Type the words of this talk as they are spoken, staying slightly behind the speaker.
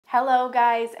Hello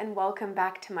guys and welcome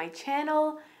back to my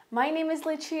channel. My name is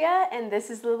Lucia and this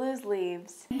is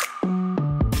Lulusleaves. I'm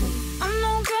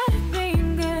no good at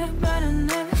being good, but I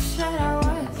never said I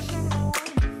was.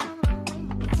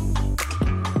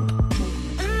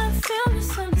 And I feel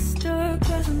misunderstood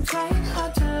because I'm trying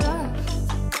hard to love.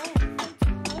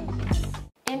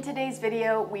 In today's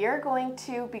video, we are going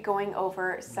to be going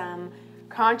over some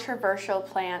controversial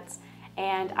plants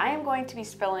and I am going to be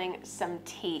spilling some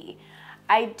tea.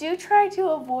 I do try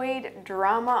to avoid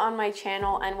drama on my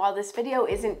channel, and while this video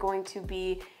isn't going to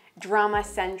be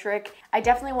drama-centric, I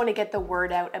definitely want to get the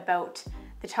word out about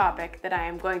the topic that I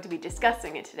am going to be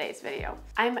discussing in today's video.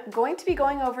 I'm going to be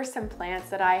going over some plants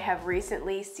that I have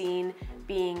recently seen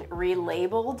being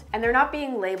relabeled, and they're not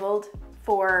being labeled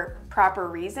for proper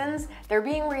reasons. They're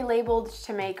being relabeled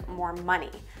to make more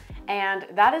money. And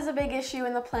that is a big issue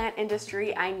in the plant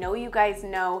industry. I know you guys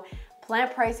know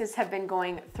plant prices have been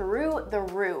going through the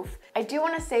roof. I do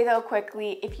want to say though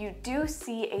quickly, if you do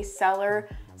see a seller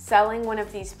selling one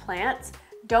of these plants,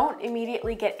 don't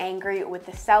immediately get angry with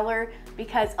the seller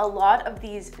because a lot of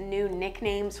these new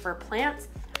nicknames for plants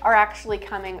are actually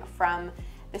coming from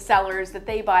the sellers that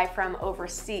they buy from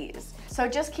overseas. So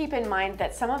just keep in mind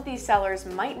that some of these sellers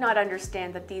might not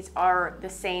understand that these are the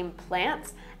same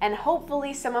plants, and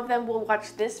hopefully some of them will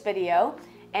watch this video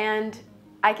and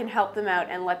I can help them out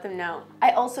and let them know.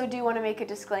 I also do want to make a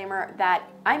disclaimer that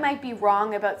I might be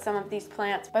wrong about some of these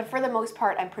plants, but for the most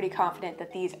part, I'm pretty confident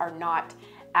that these are not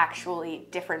actually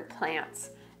different plants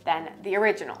than the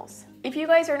originals. If you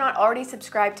guys are not already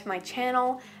subscribed to my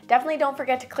channel, definitely don't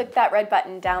forget to click that red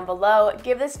button down below.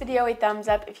 Give this video a thumbs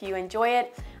up if you enjoy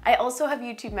it. I also have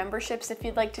YouTube memberships if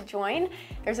you'd like to join.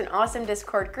 There's an awesome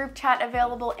Discord group chat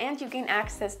available and you gain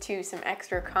access to some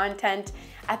extra content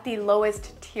at the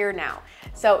lowest tier now.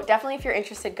 So definitely if you're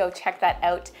interested, go check that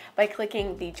out by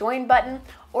clicking the join button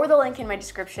or the link in my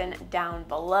description down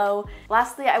below.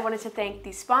 Lastly, I wanted to thank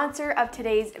the sponsor of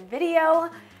today's video,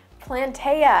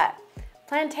 Plantea.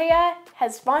 Plantea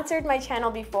has sponsored my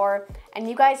channel before and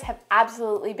you guys have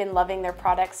absolutely been loving their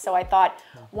products, so I thought,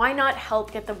 why not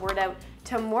help get the word out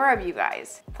to more of you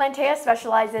guys? Plantea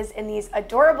specializes in these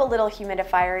adorable little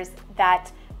humidifiers that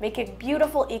make a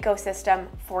beautiful ecosystem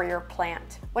for your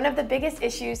plant. One of the biggest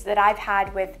issues that I've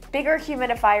had with bigger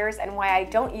humidifiers and why I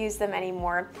don't use them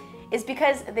anymore is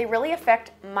because they really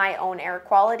affect my own air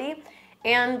quality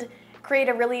and create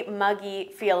a really muggy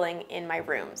feeling in my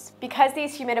rooms. Because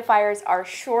these humidifiers are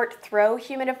short throw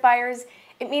humidifiers,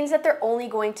 it means that they're only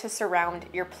going to surround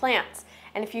your plants.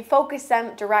 And if you focus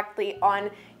them directly on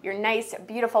your nice,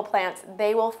 beautiful plants,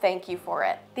 they will thank you for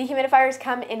it. The humidifiers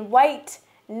come in white,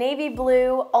 navy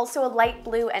blue, also a light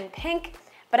blue and pink,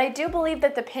 but I do believe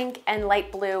that the pink and light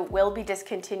blue will be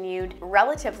discontinued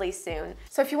relatively soon.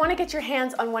 So if you want to get your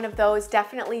hands on one of those,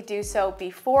 definitely do so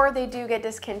before they do get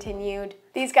discontinued.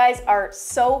 These guys are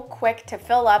so quick to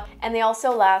fill up and they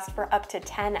also last for up to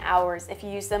 10 hours if you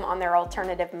use them on their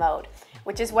alternative mode,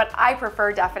 which is what I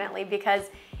prefer definitely because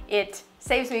it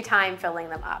saves me time filling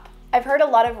them up. I've heard a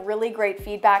lot of really great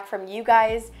feedback from you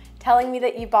guys telling me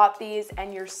that you bought these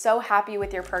and you're so happy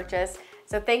with your purchase.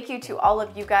 So thank you to all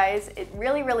of you guys. It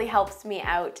really, really helps me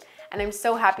out. And I'm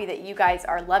so happy that you guys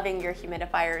are loving your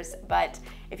humidifiers. But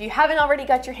if you haven't already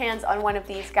got your hands on one of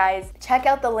these guys, check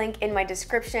out the link in my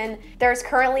description. There's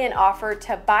currently an offer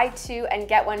to buy two and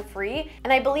get one free.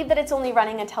 And I believe that it's only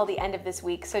running until the end of this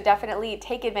week. So definitely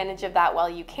take advantage of that while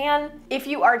you can. If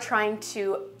you are trying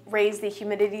to raise the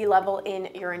humidity level in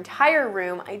your entire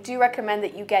room, I do recommend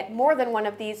that you get more than one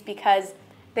of these because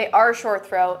they are short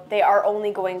throw. They are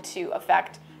only going to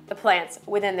affect the plants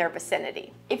within their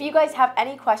vicinity. If you guys have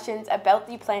any questions about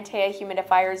the Plantea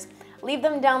humidifiers, leave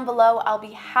them down below. I'll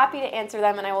be happy to answer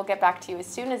them and I will get back to you as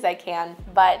soon as I can.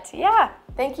 But yeah,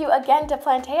 thank you again to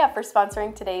Plantea for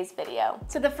sponsoring today's video.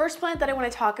 So the first plant that I want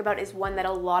to talk about is one that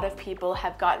a lot of people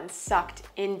have gotten sucked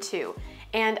into.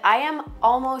 And I am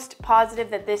almost positive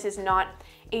that this is not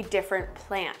a different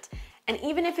plant. And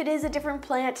even if it is a different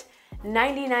plant,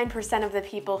 99% of the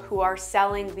people who are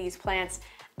selling these plants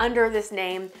under this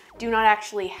name do not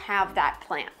actually have that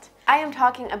plant. I am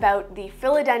talking about the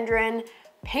philodendron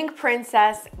pink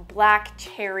princess black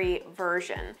cherry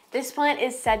version. This plant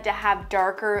is said to have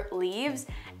darker leaves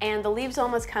and the leaves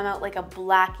almost come out like a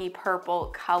blacky purple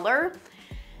color.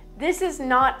 This is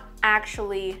not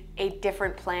actually a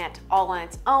different plant all on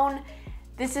its own.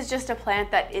 This is just a plant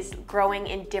that is growing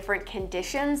in different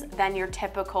conditions than your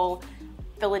typical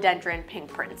philodendron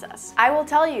pink princess. I will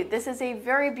tell you, this is a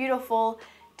very beautiful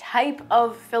type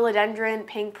of philodendron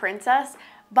pink princess,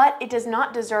 but it does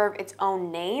not deserve its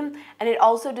own name and it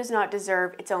also does not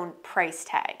deserve its own price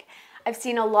tag. I've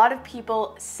seen a lot of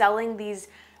people selling these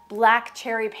black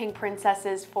cherry pink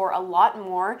princesses for a lot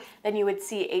more than you would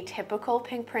see a typical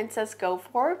pink princess go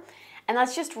for. And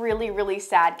that's just really, really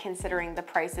sad considering the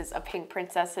prices of pink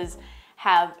princesses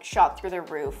have shot through the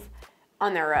roof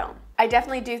on their own. I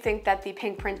definitely do think that the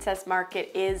pink princess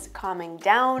market is calming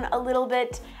down a little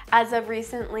bit as of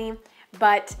recently,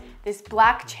 but this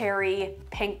black cherry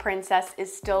pink princess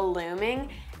is still looming,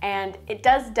 and it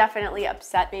does definitely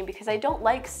upset me because I don't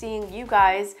like seeing you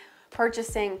guys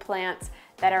purchasing plants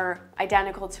that are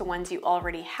identical to ones you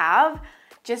already have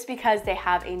just because they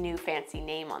have a new fancy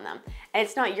name on them. And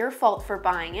it's not your fault for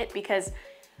buying it because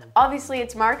obviously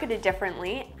it's marketed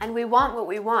differently and we want what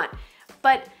we want.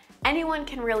 But anyone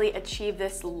can really achieve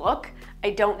this look.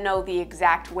 I don't know the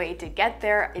exact way to get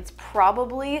there. It's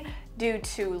probably due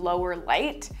to lower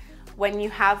light. When you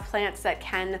have plants that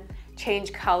can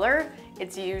change color,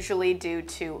 it's usually due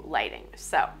to lighting.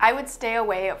 So I would stay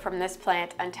away from this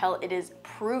plant until it is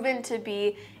proven to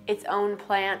be its own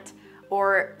plant,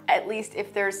 or at least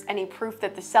if there's any proof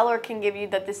that the seller can give you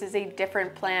that this is a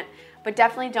different plant. But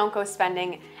definitely don't go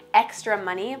spending extra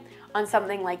money on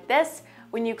something like this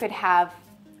when you could have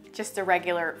just a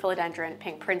regular philodendron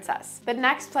pink princess. The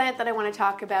next plant that I want to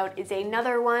talk about is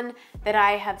another one that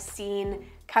I have seen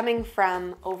coming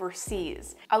from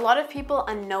overseas. A lot of people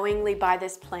unknowingly buy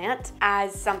this plant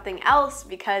as something else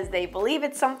because they believe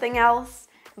it's something else,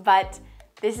 but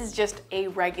this is just a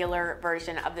regular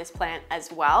version of this plant as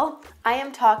well. I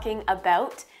am talking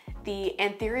about the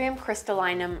Anthurium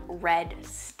crystallinum red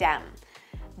stem.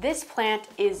 This plant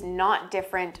is not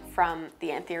different from the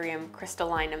Anthurium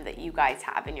crystallinum that you guys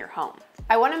have in your home.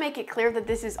 I want to make it clear that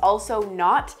this is also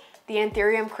not the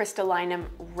Anthurium crystallinum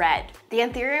red. The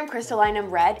Anthurium crystallinum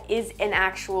red is an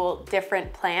actual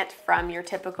different plant from your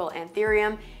typical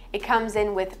Anthurium. It comes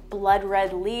in with blood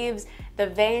red leaves, the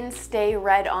veins stay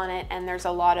red on it, and there's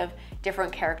a lot of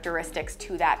different characteristics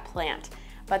to that plant.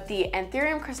 But the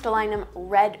Anthurium crystallinum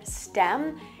red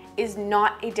stem is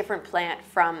not a different plant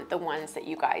from the ones that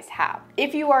you guys have.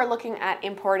 If you are looking at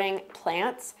importing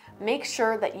plants, make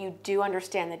sure that you do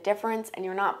understand the difference and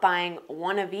you're not buying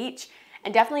one of each.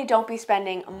 And definitely don't be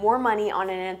spending more money on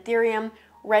an Anthurium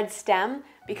red stem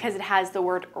because it has the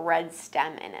word red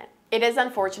stem in it. It is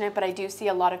unfortunate, but I do see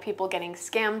a lot of people getting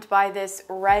scammed by this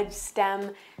red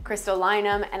stem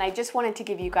crystallinum, and I just wanted to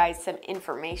give you guys some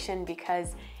information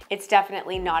because it's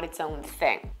definitely not its own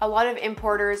thing. A lot of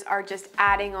importers are just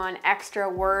adding on extra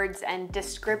words and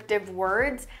descriptive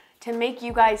words to make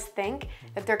you guys think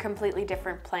that they're completely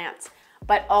different plants.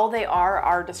 But all they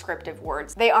are descriptive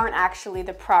words. They aren't actually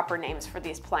the proper names for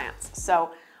these plants.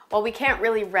 So while we can't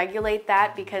really regulate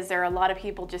that because there are a lot of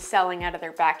people just selling out of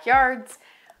their backyards,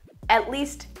 at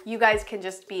least you guys can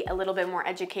just be a little bit more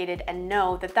educated and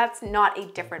know that that's not a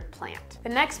different plant. The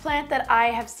next plant that I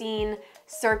have seen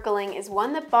circling is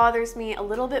one that bothers me a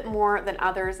little bit more than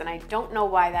others, and I don't know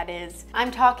why that is.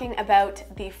 I'm talking about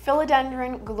the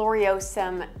Philodendron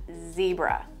gloriosum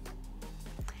zebra.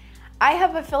 I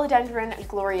have a Philodendron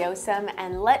gloriosum,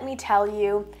 and let me tell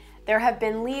you, there have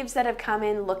been leaves that have come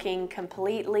in looking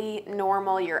completely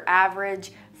normal, your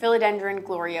average Philodendron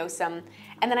gloriosum.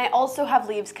 And then I also have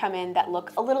leaves come in that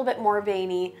look a little bit more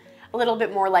veiny, a little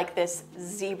bit more like this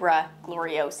zebra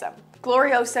gloriosum.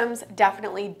 Gloriosums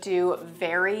definitely do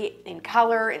vary in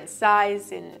color, in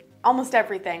size, in almost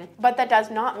everything, but that does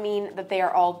not mean that they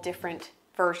are all different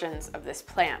versions of this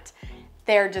plant.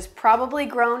 They're just probably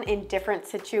grown in different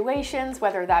situations,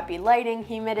 whether that be lighting,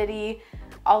 humidity,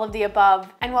 all of the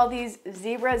above. And while these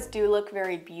zebras do look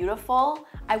very beautiful,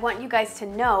 I want you guys to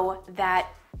know that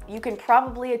you can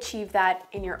probably achieve that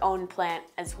in your own plant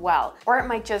as well, or it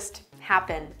might just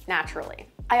happen naturally.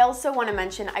 I also want to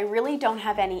mention, I really don't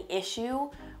have any issue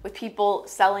with people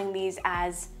selling these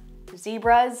as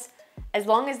zebras as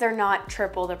long as they're not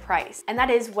triple the price. And that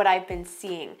is what I've been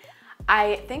seeing.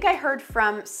 I think I heard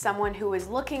from someone who was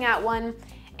looking at one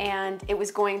and it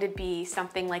was going to be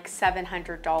something like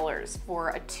 $700 for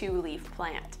a 2-leaf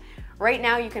plant. Right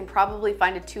now you can probably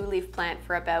find a 2-leaf plant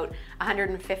for about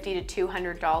 $150 to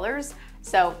 $200.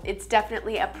 So it's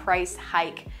definitely a price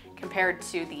hike compared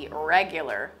to the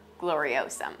regular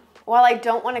gloriosum. While I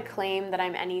don't want to claim that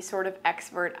I'm any sort of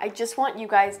expert, I just want you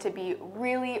guys to be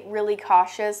really, really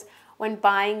cautious when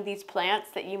buying these plants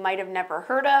that you might have never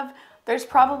heard of. There's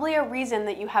probably a reason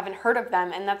that you haven't heard of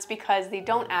them, and that's because they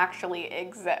don't actually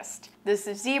exist. This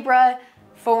zebra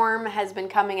form has been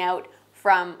coming out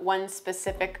from one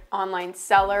specific online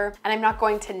seller, and I'm not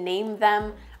going to name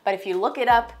them, but if you look it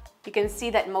up, you can see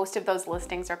that most of those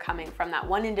listings are coming from that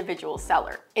one individual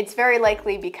seller. It's very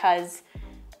likely because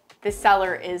this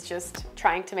seller is just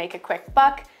trying to make a quick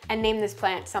buck and name this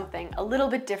plant something a little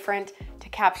bit different to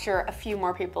capture a few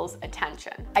more people's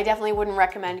attention. I definitely wouldn't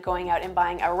recommend going out and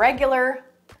buying a regular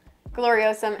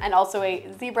gloriosum and also a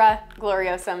zebra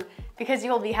gloriosum because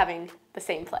you will be having the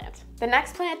same plant. The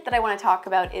next plant that I want to talk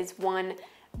about is one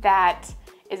that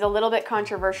is a little bit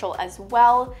controversial as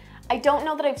well. I don't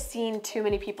know that I've seen too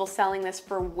many people selling this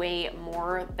for way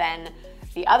more than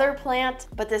the other plant,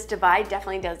 but this divide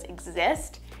definitely does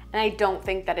exist, and I don't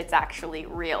think that it's actually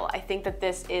real. I think that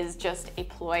this is just a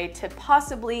ploy to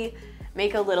possibly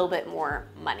make a little bit more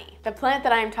money. The plant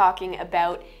that I'm talking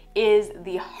about is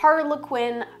the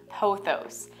Harlequin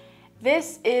pothos.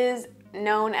 This is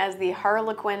known as the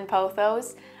Harlequin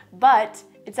pothos, but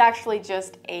it's actually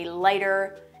just a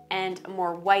lighter and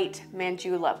more white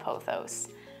Mandula pothos.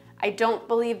 I don't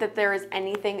believe that there is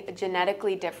anything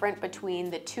genetically different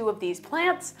between the two of these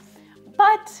plants,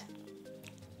 but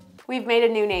we've made a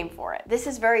new name for it. This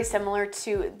is very similar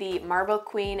to the Marble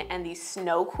Queen and the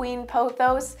Snow Queen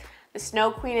pothos. The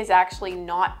Snow Queen is actually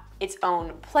not its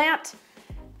own plant.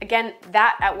 Again,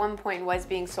 that at one point was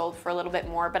being sold for a little bit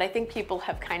more, but I think people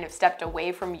have kind of stepped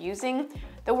away from using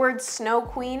the word Snow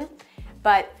Queen.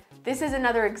 But this is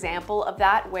another example of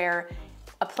that, where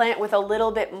a plant with a little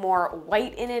bit more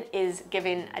white in it is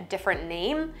given a different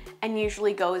name and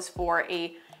usually goes for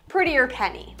a prettier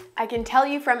penny. I can tell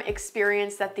you from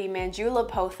experience that the Mandula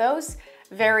pothos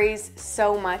varies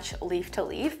so much leaf to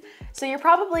leaf. So you're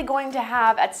probably going to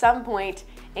have at some point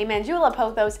a Mandula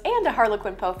pothos and a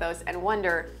Harlequin pothos and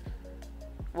wonder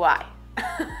why.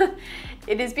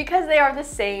 It is because they are the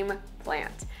same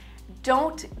plant.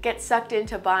 Don't get sucked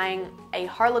into buying a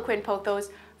Harlequin pothos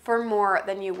for more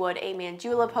than you would a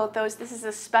Mandula pothos. This is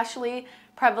especially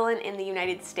prevalent in the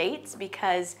United States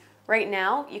because right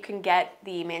now you can get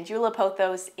the Mandula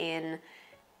pothos in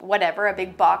whatever, a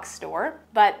big box store,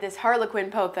 but this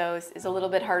Harlequin pothos is a little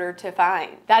bit harder to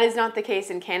find. That is not the case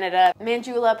in Canada.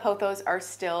 Mandula pothos are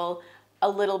still a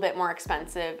little bit more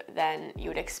expensive than you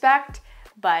would expect,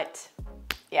 but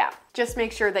yeah, just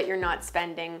make sure that you're not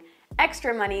spending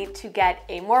extra money to get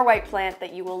a more white plant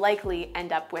that you will likely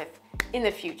end up with in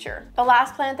the future. The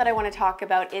last plant that I want to talk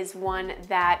about is one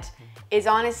that is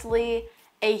honestly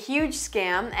a huge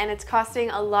scam, and it's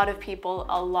costing a lot of people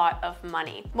a lot of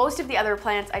money. Most of the other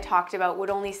plants I talked about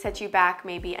would only set you back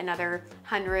maybe another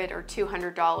 $100 or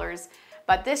 $200,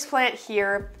 but this plant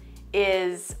here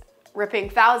is ripping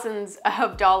thousands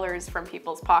of dollars from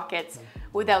people's pockets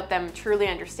without them truly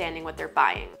understanding what they're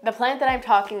buying. The plant that I'm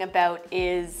talking about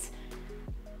is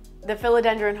the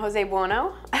Philodendron Jose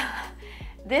Bueno.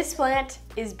 This plant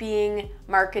is being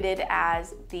marketed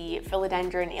as the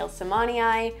Philodendron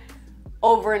ilsamanii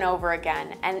over and over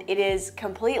again, and it is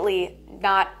completely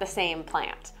not the same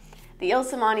plant. The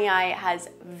ilsamanii has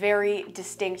very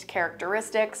distinct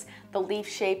characteristics. The leaf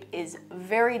shape is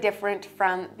very different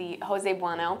from the Jose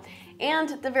Bueno, and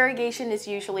the variegation is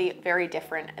usually very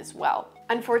different as well.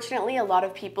 Unfortunately, a lot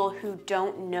of people who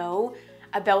don't know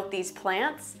about these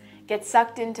plants get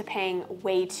sucked into paying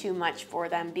way too much for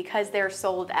them because they're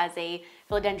sold as a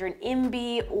Philodendron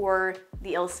imbi or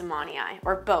the ilsamanii,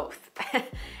 or both.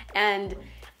 And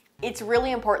it's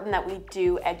really important that we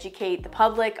do educate the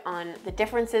public on the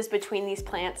differences between these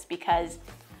plants because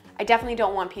I definitely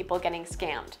don't want people getting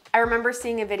scammed. I remember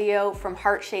seeing a video from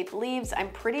Heart-Shaped Leaves. I'm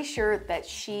pretty sure that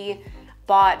she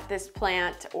bought this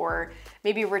plant or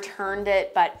maybe returned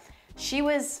it, but she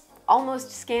was almost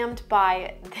scammed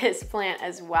by this plant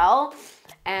as well.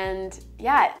 And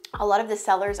yeah, a lot of the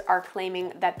sellers are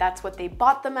claiming that that's what they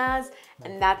bought them as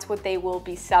and that's what they will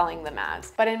be selling them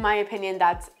as. But in my opinion,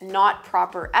 that's not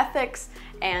proper ethics.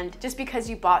 And just because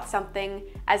you bought something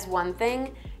as one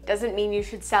thing doesn't mean you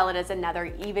should sell it as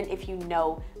another, even if you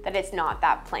know that it's not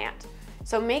that plant.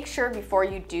 So make sure before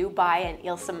you do buy an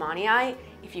ilsamanii,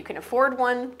 if you can afford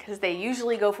one, because they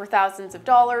usually go for thousands of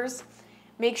dollars,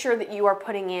 make sure that you are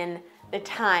putting in the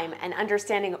time and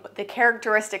understanding the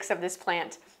characteristics of this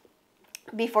plant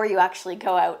before you actually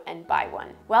go out and buy one.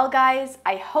 Well guys,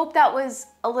 I hope that was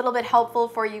a little bit helpful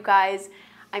for you guys.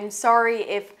 I'm sorry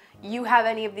if you have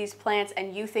any of these plants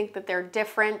and you think that they're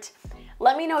different.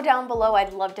 Let me know down below.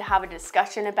 I'd love to have a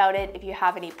discussion about it. If you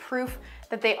have any proof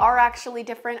that they are actually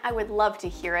different, I would love to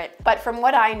hear it. But from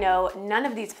what I know, none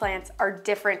of these plants are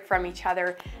different from each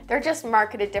other. They're just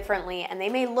marketed differently and they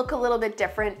may look a little bit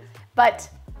different, but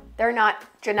they're not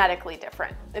genetically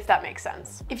different, if that makes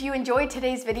sense. If you enjoyed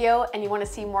today's video and you want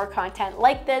to see more content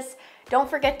like this, don't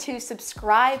forget to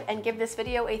subscribe and give this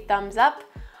video a thumbs up.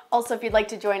 Also, if you'd like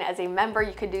to join as a member,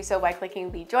 you can do so by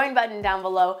clicking the join button down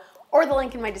below or the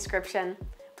link in my description.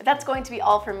 But that's going to be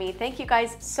all from me. Thank you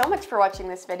guys so much for watching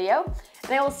this video,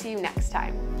 and I will see you next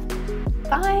time.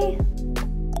 Bye.